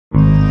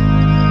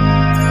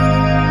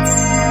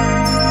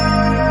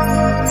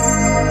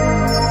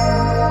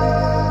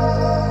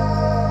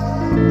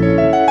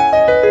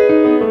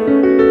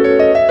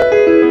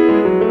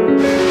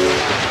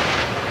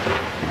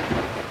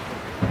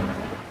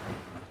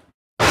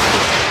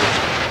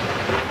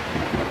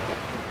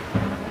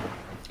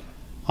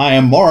Hi,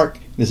 I'm Mark.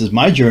 This is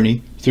my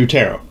journey through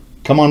tarot.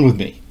 Come on with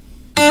me.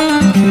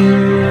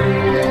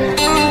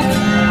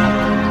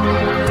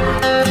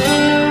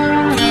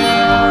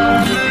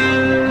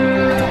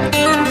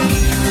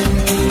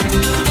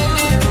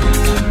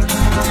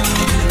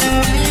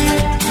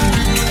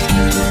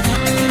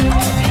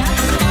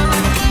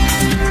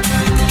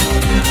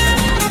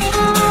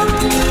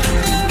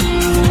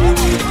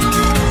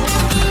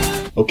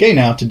 Okay,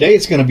 now today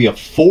it's going to be a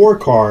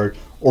 4-card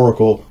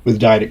oracle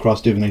with Dyadic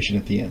cross divination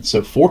at the end.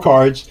 So 4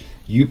 cards,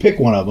 you pick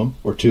one of them,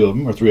 or 2 of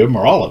them, or 3 of them,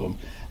 or all of them.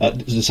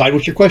 Decide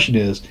what your question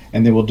is,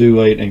 and then we'll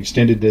do an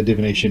extended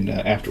divination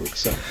afterwards.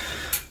 So.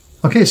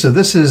 Okay, so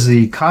this is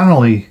the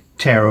Connolly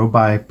Tarot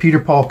by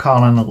Peter Paul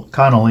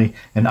Connolly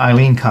and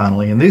Eileen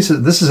Connolly. And this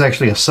is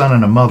actually a son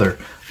and a mother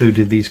who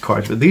did these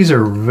cards. But these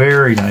are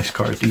very nice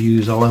cards to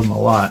use, all of them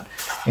a lot.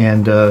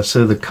 And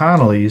so the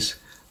Connollys...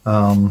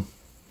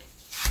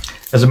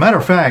 as a matter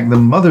of fact, the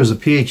mother's a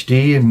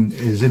PhD and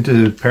is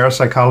into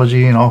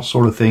parapsychology and all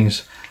sort of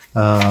things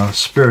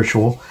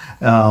spiritual.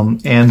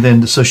 And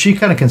then, so she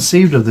kind of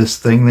conceived of this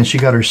thing. Then she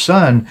got her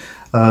son,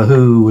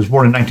 who was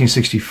born in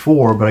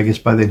 1964, but I guess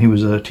by then he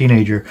was a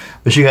teenager.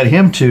 But she got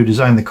him to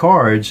design the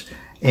cards,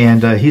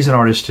 and he's an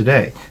artist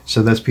today.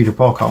 So that's Peter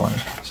Paul Connolly.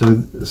 So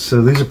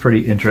these are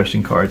pretty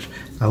interesting cards.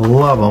 I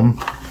love them.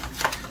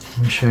 Let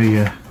me show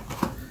you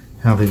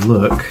how they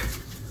look.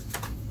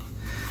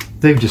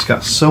 They've just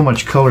got so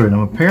much color in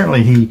them.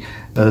 Apparently he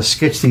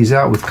sketched these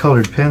out with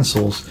colored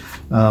pencils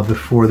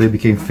before they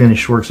became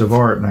finished works of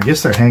art. And I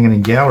guess they're hanging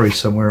in galleries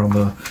somewhere on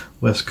the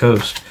West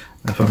Coast,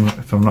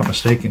 if I'm not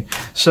mistaken.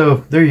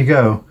 So there you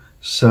go.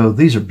 So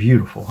these are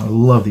beautiful. I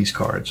love these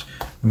cards.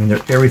 I mean,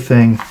 they're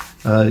everything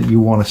you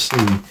want to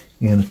see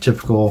in a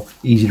typical,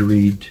 easy to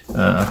read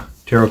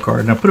tarot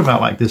card. Now put them out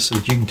like this so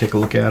that you can take a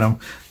look at them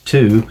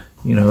too.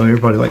 You know,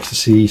 everybody likes to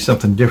see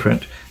something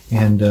different.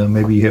 And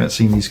maybe you haven't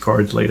seen these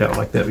cards laid out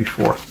like that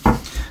before.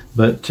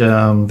 But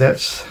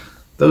that's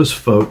those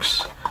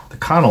folks, the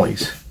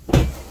Connollys.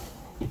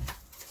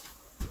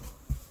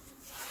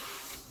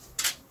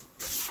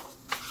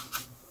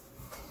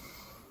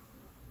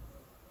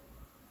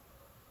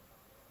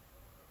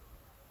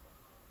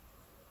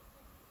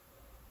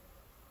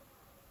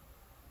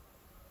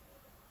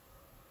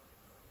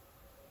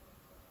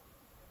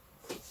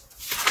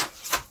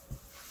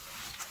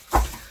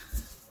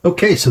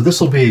 Okay, so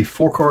this will be a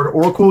 4-card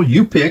oracle.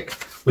 You pick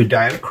with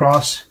Dyadic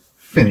cross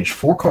finish.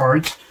 4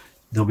 cards.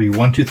 There'll be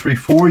 1, 2, 3,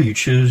 4. You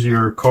choose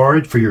your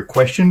card for your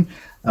question.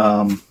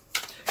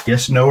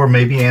 Yes, no, or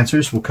maybe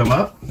answers will come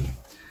up.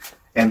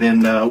 And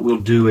then we'll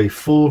do a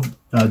full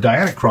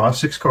Dyadic cross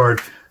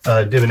 6-card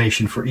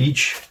divination for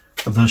each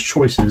of those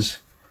choices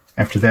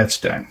after that's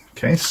done.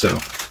 Okay, so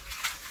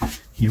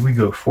here we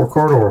go.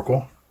 4-card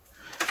oracle.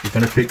 You're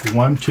going to pick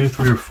 1, 2,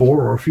 3, or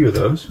 4, or a few of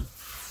those.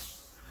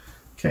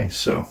 Okay,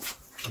 so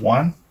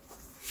 1,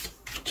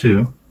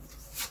 2,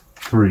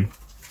 3,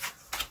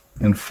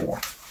 and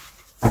 4.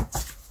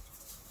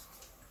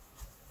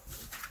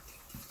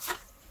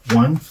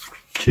 1,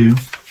 2,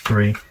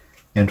 3,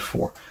 and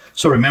 4.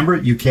 So remember,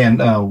 you can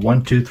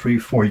 1, 2, 3,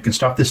 4. You can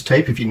stop this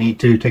tape if you need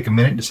to. Take a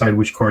minute, decide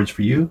which card's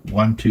for you.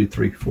 1, 2,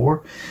 3,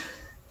 4.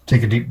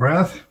 Take a deep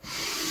breath.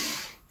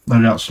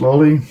 Let it out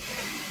slowly.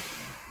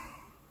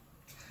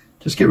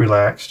 Just get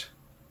relaxed.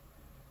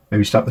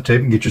 Maybe stop the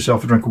tape and get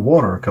yourself a drink of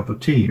water, a cup of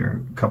tea,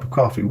 or a cup of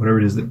coffee, whatever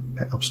it is that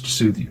helps to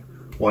soothe you.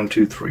 1,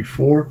 2, 3,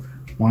 4.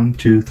 1,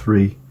 2,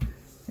 3,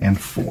 and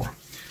 4.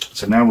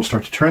 So now we'll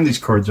start to turn these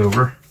cards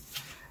over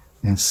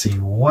and see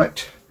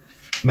what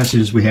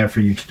messages we have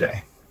for you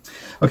today.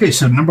 Okay,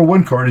 so number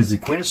 1 card is the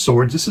Queen of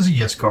Swords. This is a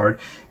yes card.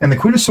 And the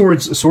Queen of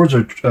Swords, swords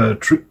are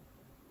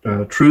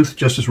truth,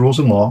 justice, rules,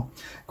 and law.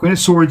 Queen of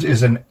Swords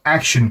is an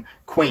action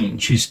queen.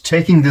 She's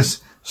taking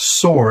this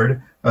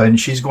sword and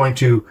she's going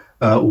to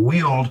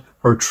wield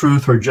her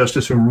truth, her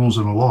justice, her rules,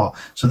 and the law.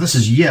 So this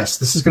is yes.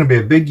 This is going to be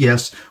a big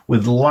yes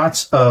with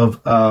lots of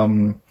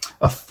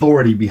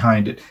authority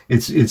behind it.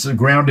 It's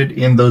grounded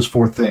in those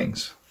 4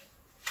 things.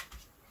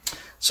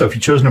 So if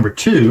you chose number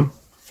 2,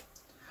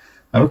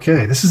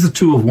 okay, this is the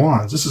Two of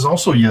Wands. This is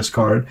also a yes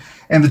card.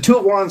 And the Two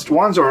of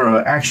Wands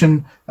are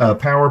action,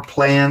 power,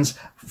 plans,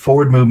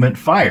 forward movement,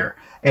 fire.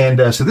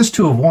 And so this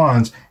Two of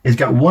Wands has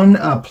got one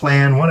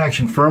plan, one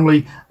action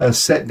firmly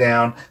set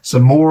down.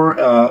 Some more,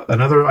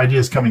 another idea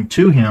is coming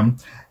to him.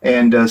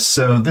 And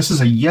so this is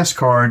a yes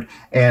card,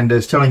 and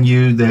it's telling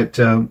you that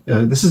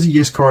this is a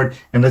yes card,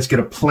 and let's get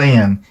a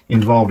plan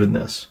involved in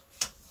this.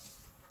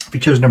 If you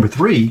chose number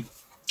 3,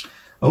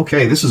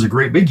 okay, this is a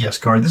great big yes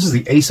card. This is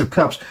the Ace of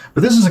Cups,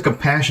 but this is a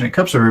compassionate.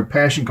 Cups are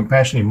passion,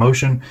 compassion,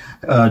 emotion,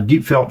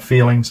 deep felt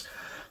feelings.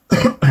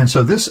 And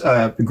so this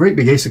great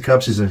big Ace of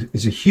Cups is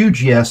a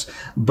huge yes,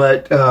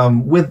 but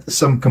with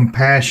some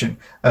compassion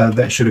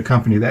that should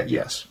accompany that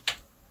yes.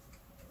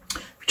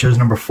 If you chose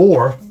number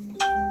 4,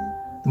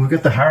 then we've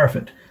got the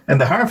Hierophant. And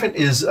the Hierophant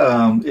is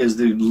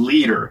the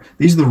leader.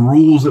 These are the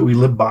rules that we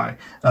live by.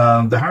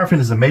 The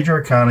Hierophant is a major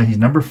arcana. He's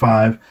number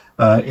 5.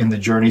 in the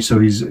journey. So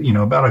he's,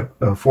 about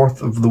a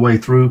fourth of the way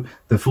through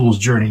the Fool's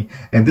journey.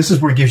 And this is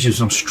where it gives you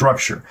some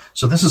structure.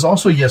 So this is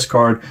also a yes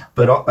card,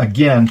 but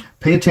again,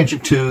 pay attention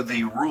to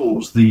the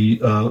rules,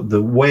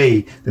 the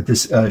way that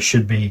this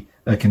should be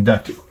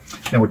conducted.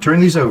 Now we'll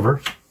turn these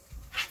over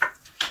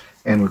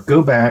and we'll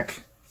go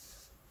back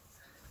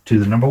to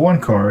the number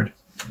 1 card.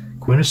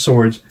 Queen of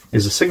Swords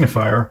is a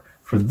signifier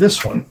for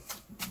this one.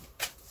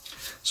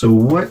 So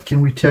what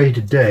can we tell you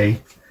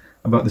today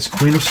about this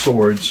Queen of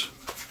Swords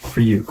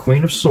for you?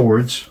 Queen of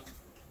Swords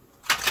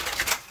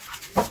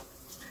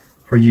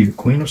for you.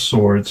 Queen of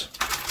Swords.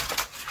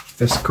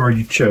 That's the card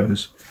you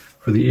chose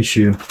for the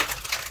issue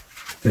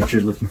that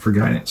you're looking for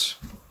guidance.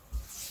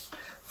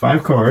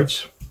 5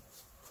 cards.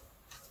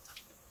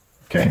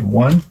 Okay,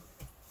 1,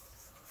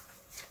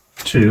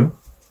 2,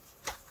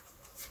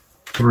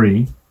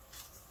 3,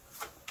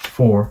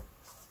 4,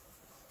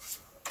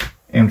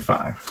 and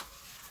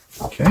 5.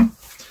 Okay,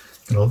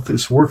 gonna let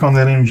this work on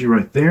that energy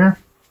right there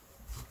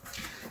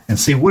and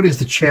see what is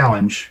the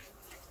challenge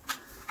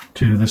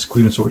to this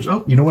Queen of Swords.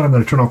 Oh, you know what? I'm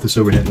going to turn off this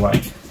overhead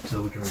light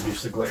so we can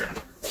reduce the glare.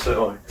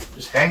 So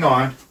just hang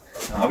on.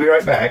 I'll be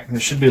right back.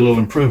 This should be a little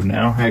improved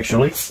now,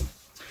 actually.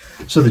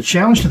 So the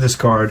challenge to this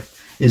card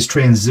is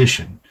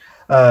transition.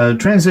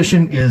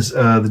 Transition is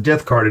the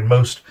death card in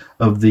most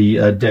of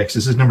the decks.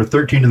 This is number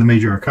 13 in the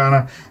Major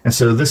Arcana, and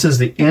so this is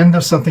the end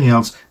of something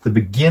else, the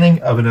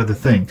beginning of another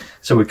thing.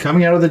 So we're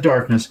coming out of the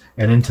darkness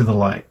and into the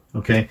light.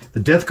 Okay, the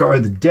death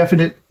card, the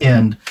definite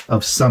end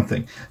of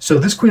something. So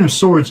this Queen of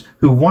Swords,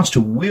 who wants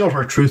to wield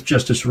her truth,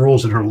 justice,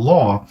 rules, and her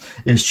law,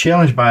 is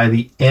challenged by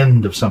the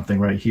end of something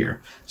right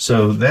here.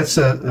 So that's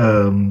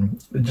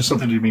just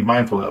something to be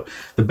mindful of.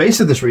 The base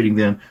of this reading,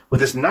 then,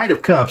 with this Knight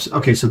of Cups.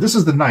 Okay, so this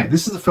is the Knight.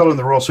 This is the fellow in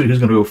the royal suit who's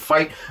going to go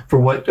fight for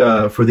what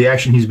for the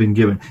action he's been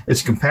given.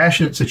 It's a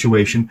compassionate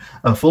situation,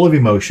 full of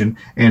emotion,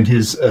 and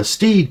his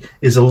steed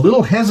is a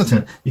little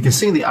hesitant. You can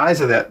see in the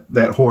eyes of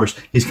that horse,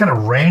 he's kind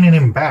of reining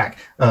him back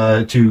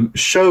to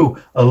show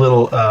a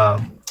little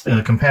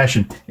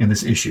compassion in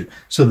this issue.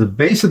 So the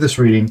base of this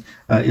reading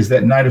is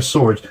that Knight of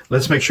Swords.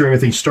 Let's make sure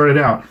everything started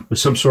out with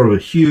some sort of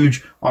a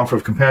huge offer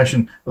of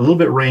compassion, a little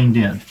bit reined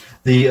in.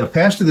 The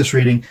past of this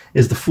reading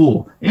is the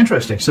Fool.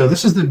 Interesting. So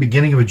this is the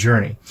beginning of a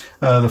journey.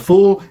 The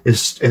Fool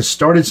has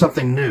started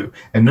something new,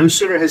 and no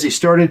sooner has he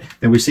started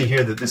than we see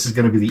here that this is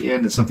going to be the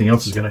end and something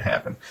else is going to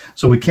happen.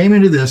 So we came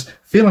into this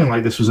feeling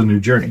like this was a new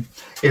journey.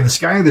 In the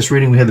sky of this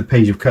reading, we have the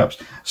Page of Cups.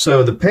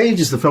 So the Page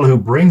is the fellow who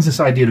brings this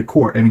idea to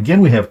court. And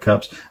again, we have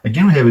cups.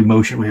 Again, we have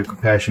emotion. We have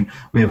compassion.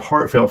 We have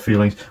heartfelt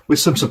feelings with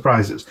some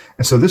surprises.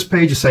 And so this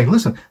Page is saying,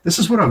 listen, this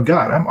is what I've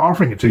got. I'm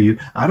offering it to you.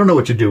 I don't know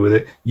what to do with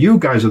it. You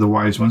guys are the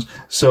wise ones.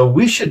 So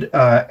we should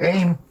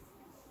aim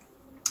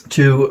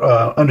to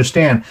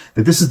understand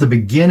that this is the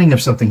beginning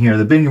of something here,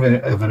 the beginning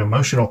of an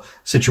emotional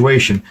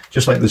situation,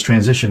 just like this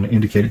transition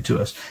indicated to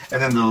us.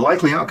 And then the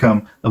likely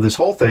outcome of this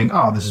whole thing,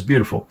 oh, this is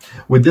beautiful.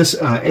 With this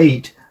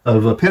 8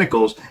 of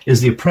Pentacles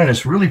is the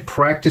apprentice, really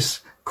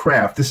practice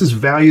craft. This is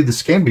value.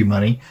 This can be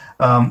money.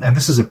 And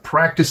this is a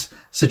practice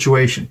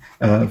situation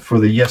for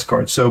the yes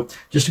card. So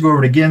just to go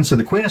over it again, so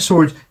the Queen of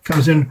Swords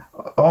comes in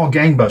all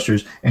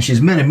gangbusters, and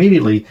she's met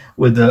immediately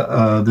with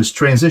this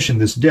transition,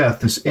 this death,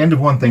 this end of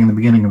one thing and the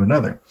beginning of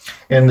another.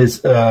 And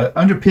it's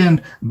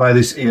underpinned by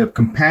this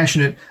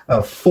compassionate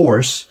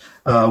force,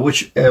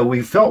 which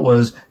we felt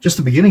was just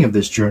the beginning of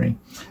this journey.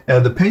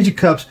 The Page of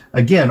Cups,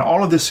 again,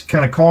 all of this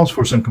kind of calls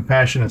for some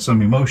compassion and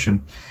some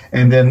emotion.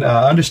 And then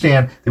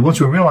understand that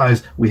once we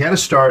realize we had to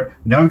start,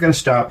 now we've got to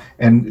stop,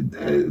 and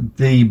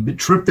the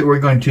trip that we're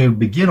going to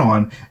begin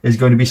on is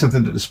going to be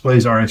something that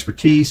displays our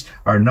expertise,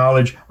 our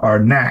knowledge, our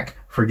knack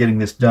for getting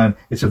this done.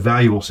 It's a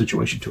valuable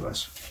situation to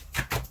us.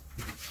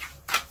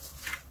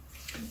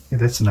 Yeah,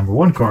 that's the number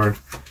 1 card,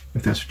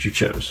 if that's what you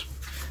chose.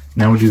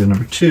 Now we'll do the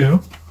number 2.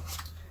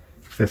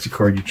 That's the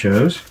card you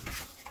chose.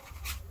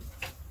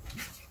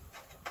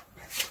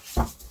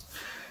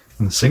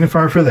 And the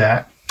signifier for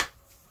that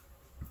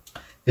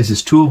is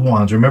this Two of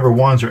Wands. Remember,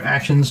 wands are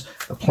actions,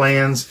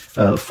 plans,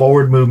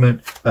 forward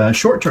movement,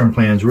 short-term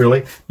plans,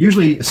 really.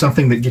 Usually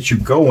something that gets you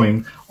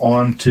going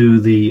onto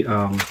the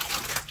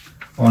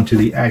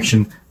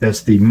action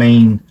that's the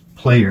main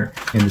player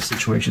in the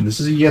situation.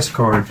 This is a yes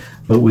card,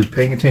 but with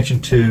paying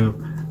attention to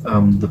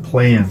the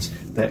plans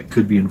that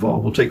could be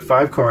involved. We'll take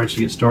 5 cards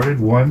to get started.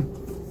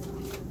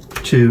 1,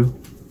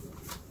 2,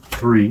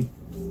 3,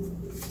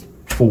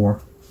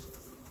 4,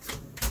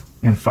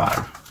 and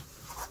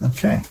 5.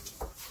 Okay.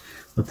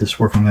 Let this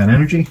work on that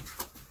energy.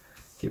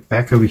 Get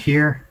back over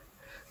here.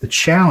 The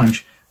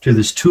challenge to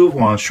this Two of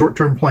Wands,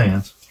 short-term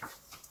plans,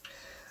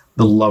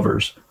 the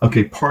Lovers.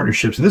 Okay,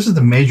 partnerships. This is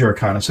the Major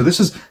Arcana, so this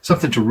is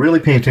something to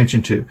really pay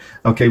attention to.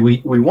 Okay,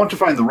 we want to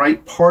find the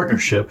right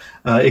partnership.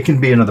 It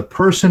can be another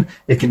person.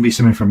 It can be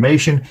some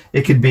information.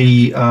 It could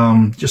be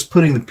just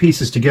putting the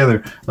pieces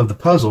together of the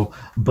puzzle.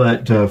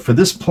 But for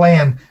this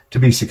plan to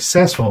be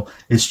successful,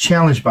 it's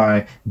challenged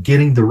by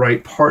getting the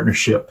right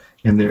partnership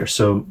in there.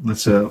 So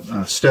let's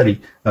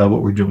study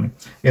what we're doing.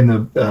 In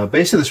the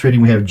base of this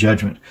reading, we have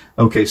judgment.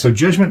 Okay, so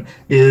judgment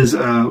is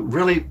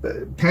really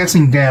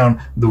passing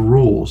down the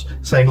rules,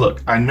 saying,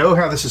 look, I know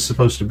how this is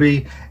supposed to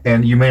be,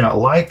 and you may not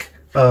like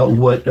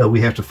what we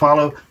have to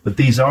follow, but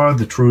these are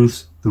the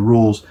truths, the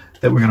rules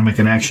that we're going to make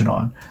an action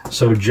on.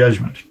 So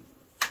judgment.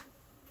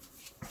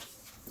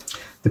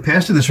 The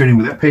past of this reading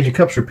with that page of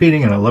cups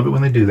repeating, and I love it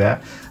when they do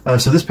that.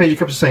 So this page of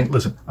cups is saying,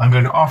 listen, I'm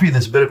going to offer you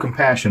this bit of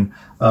compassion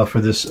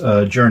for this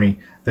journey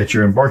that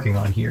you're embarking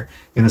on here.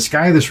 In the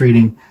sky of this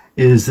reading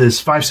is this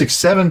 5, 6,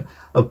 7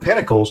 of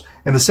Pentacles,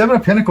 and the 7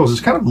 of Pentacles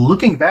is kind of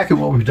looking back at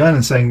what we've done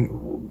and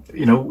saying,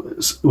 you know,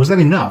 was that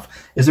enough?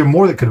 Is there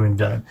more that could have been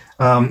done?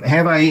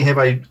 Have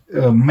I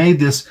made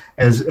this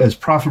as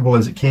profitable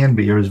as it can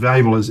be, or as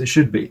valuable as it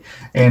should be?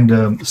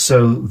 And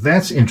so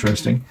that's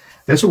interesting.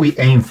 That's what we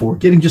aim for,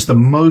 getting just the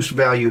most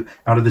value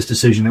out of this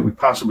decision that we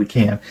possibly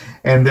can.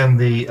 And then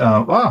the,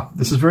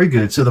 this is very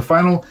good. So the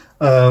final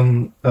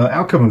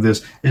outcome of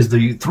this is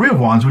the 3 of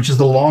Wands, which is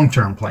the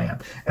long-term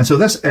plan. And so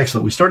that's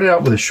excellent. We started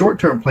out with a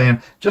short-term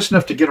plan, just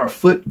enough to get our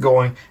foot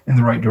going in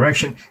the right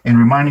direction, and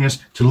reminding us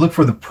to look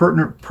for the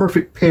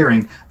perfect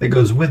pairing that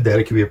goes with that.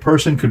 It could be a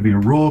person, could be a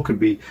rule, could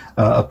be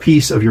a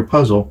piece of your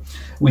puzzle.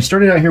 We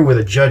started out here with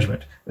a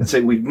judgment and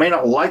say, we may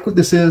not like what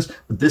this is,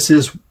 but this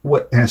is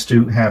what has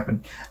to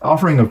happen.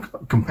 Offering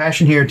of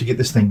compassion here to get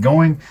this thing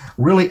going,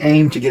 really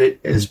aim to get it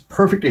as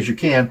perfect as you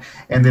can,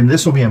 and then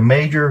this will be a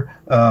major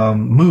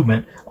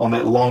movement on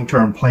that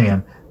long-term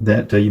plan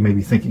that you may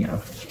be thinking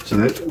of. So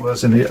that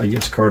was a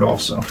yes card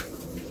also.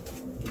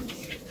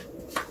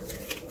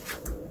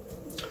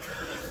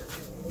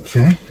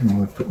 Okay, I'm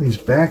going to put these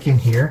back in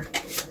here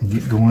and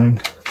get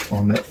going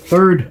on that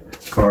third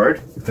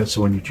card, if that's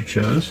the one that you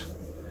chose.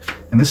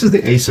 And this is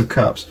the Ace of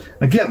Cups.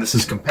 Again, this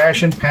is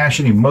compassion,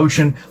 passion,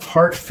 emotion,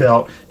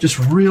 heartfelt, just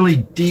really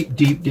deep,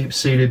 deep,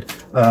 deep-seated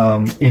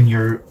in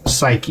your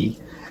psyche.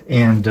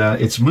 And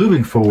it's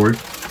moving forward.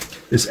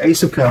 This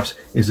Ace of Cups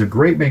is a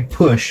great big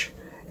push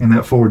in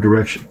that forward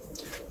direction.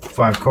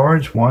 5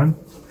 cards, 1,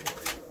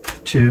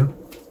 2,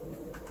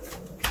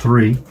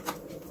 3,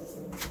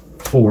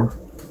 4,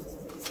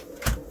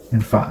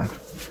 and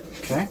 5.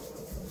 Okay.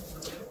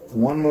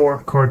 One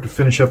more card to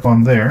finish up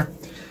on there.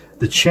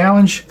 The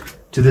challenge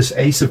to this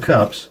Ace of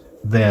Cups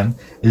then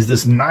is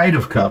this Knight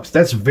of Cups.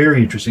 That's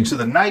very interesting. So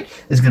the Knight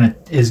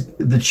is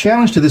the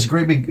challenge to this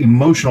great big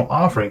emotional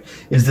offering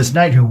is this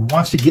Knight who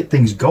wants to get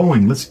things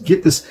going. Let's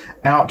get this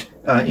out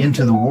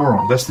into the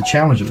world. That's the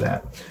challenge of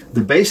that.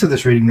 The base of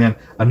this reading then,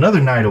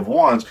 another Knight of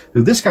Wands,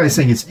 who this guy is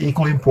saying it's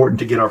equally important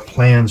to get our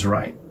plans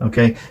right,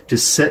 okay? To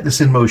set this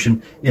in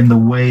motion in the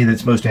way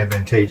that's most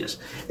advantageous.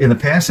 In the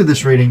past of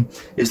this reading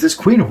is this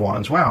Queen of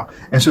Wands. Wow.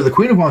 And so the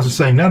Queen of Wands is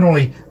saying not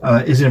only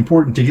is it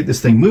important to get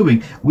this thing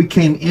moving, we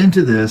came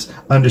into this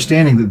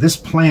understanding that this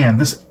plan,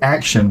 this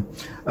action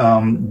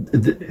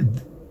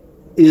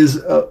is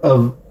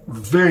of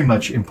very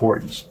much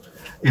importance.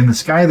 In the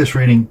sky of this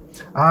reading,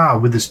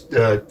 with this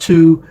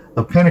 2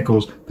 of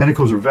Pentacles,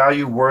 Pentacles are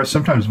value, worth,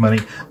 sometimes money,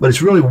 but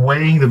it's really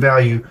weighing the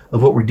value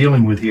of what we're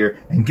dealing with here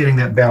and getting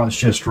that balance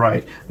just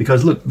right.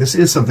 Because look, this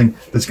is something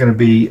that's going to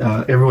be,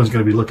 everyone's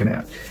going to be looking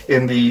at.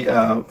 In the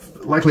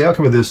likely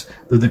outcome of this,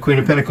 the Queen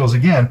of Pentacles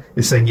again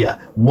is saying, yeah,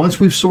 once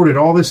we've sorted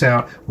all this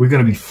out, we're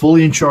going to be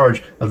fully in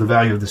charge of the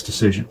value of this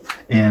decision.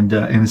 And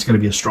it's going to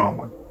be a strong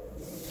one.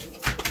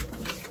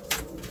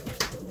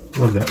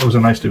 Love that. That was a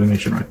nice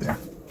divination right there.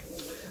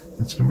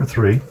 That's number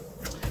 3.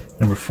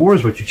 Number 4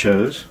 is what you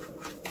chose.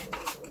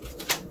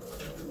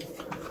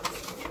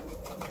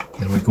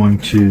 And we're going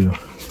to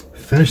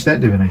finish that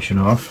divination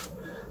off,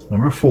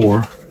 number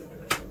 4,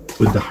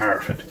 with the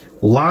Hierophant.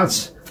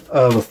 Lots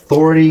of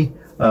authority,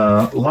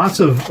 lots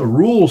of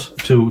rules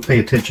to pay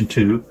attention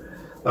to.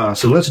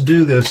 So let's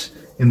do this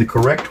in the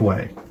correct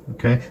way.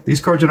 Okay,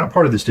 these cards are not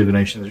part of this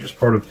divination. They're just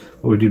part of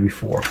what we did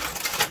before.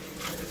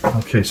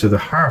 Okay, so the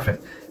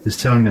Hierophant is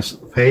telling us,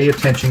 pay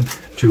attention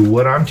to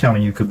what I'm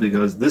telling you,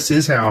 because this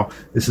is how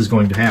this is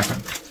going to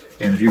happen.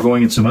 And if you're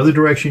going in some other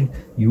direction,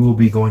 you will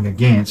be going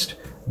against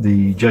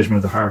the judgment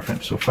of the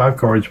Hierophant. So 5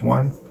 cards,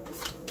 1,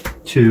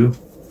 2,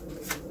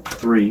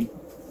 3,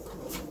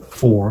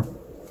 4,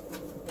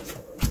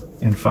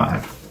 and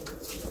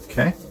 5.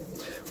 Okay,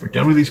 we're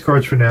done with these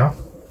cards for now.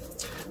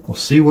 We'll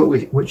see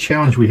what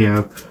challenge we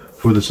have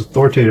for this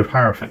authoritative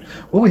Hierophant.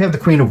 Well, we have the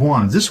Queen of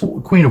Wands. This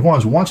Queen of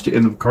Wands wants to,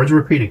 and the cards are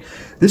repeating,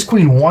 this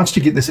Queen wants to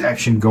get this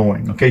action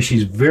going. Okay,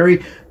 she's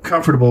very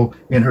comfortable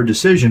in her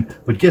decision,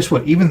 but guess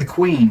what? Even the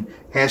Queen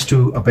has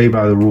to obey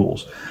by the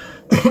rules.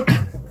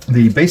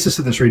 The basis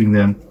of this reading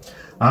then,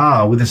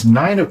 with this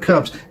 9 of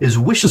Cups, is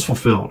wishes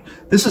fulfilled.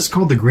 This is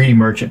called the greedy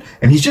merchant,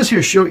 and he's just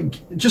here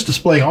just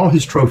displaying all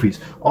his trophies,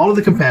 all of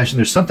the compassion.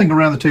 There's something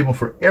around the table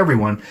for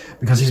everyone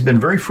because he's been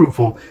very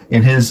fruitful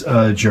in his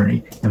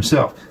journey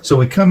himself. So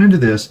we come into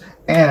this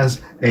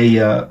as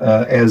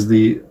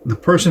the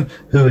person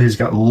who has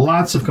got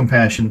lots of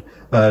compassion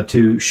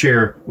to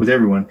share with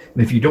everyone.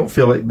 And if you don't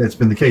feel like that's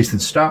been the case, then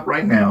stop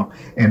right now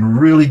and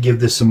really give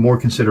this some more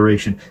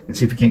consideration and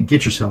see if you can't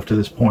get yourself to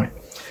this point.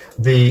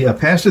 The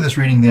past of this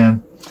reading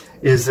then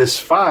is this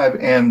 5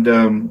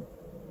 and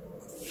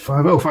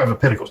 5 of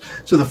Pentacles.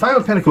 So the 5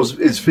 of Pentacles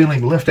is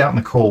feeling left out in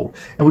the cold,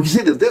 and we can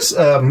see that this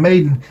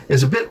maiden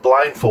is a bit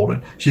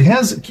blindfolded. She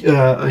has,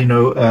 I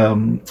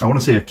want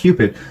to say a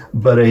Cupid,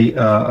 but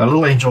a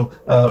little angel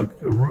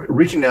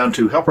reaching down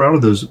to help her out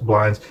of those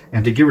blinds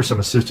and to give her some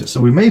assistance. So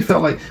we may have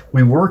felt like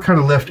we were kind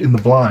of left in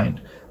the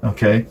blind.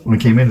 Okay, when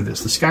we came into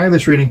this, the sky of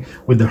this reading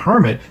with the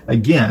Hermit,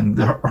 again,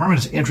 the Hermit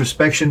is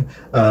introspection,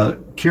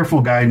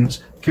 careful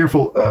guidance,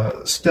 careful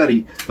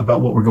study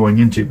about what we're going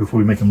into before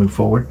we make a move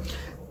forward.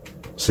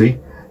 See?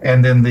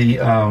 And then the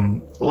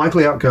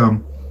likely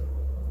outcome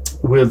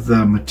with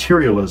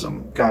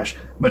materialism. Gosh,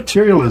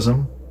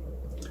 materialism,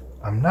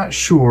 I'm not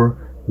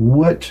sure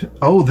what...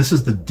 Oh, this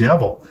is the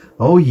devil.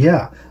 Oh,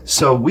 yeah.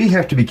 So we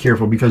have to be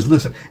careful because,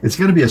 listen, it's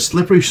going to be a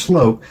slippery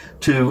slope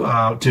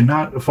to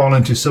not fall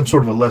into some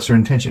sort of a lesser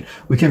intention.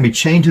 We can be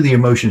chained to the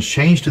emotions,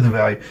 chained to the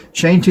value,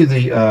 chained to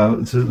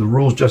the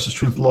rules, justice,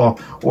 truth, law,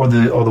 or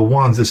the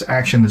ones, this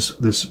action,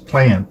 this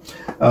plan.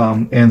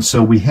 And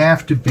so we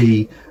have to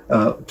be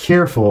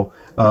careful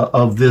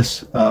of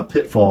this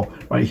pitfall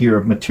right here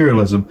of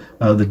materialism,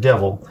 the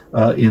devil,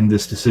 in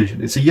this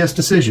decision. It's a yes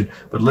decision,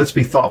 but let's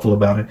be thoughtful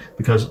about it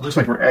because it looks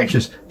like we're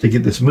anxious to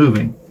get this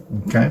moving.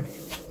 Okay?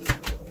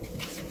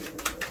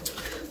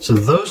 So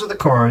those are the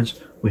cards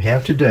we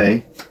have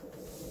today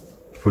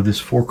for this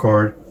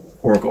 4-card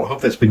oracle. I hope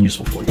that's been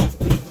useful for you.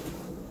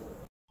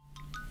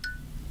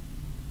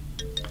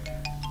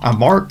 I'm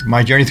Mark,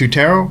 My Journey Through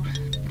Tarot.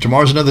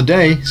 Tomorrow's another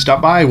day.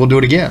 Stop by, we'll do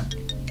it again.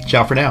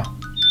 Ciao for now.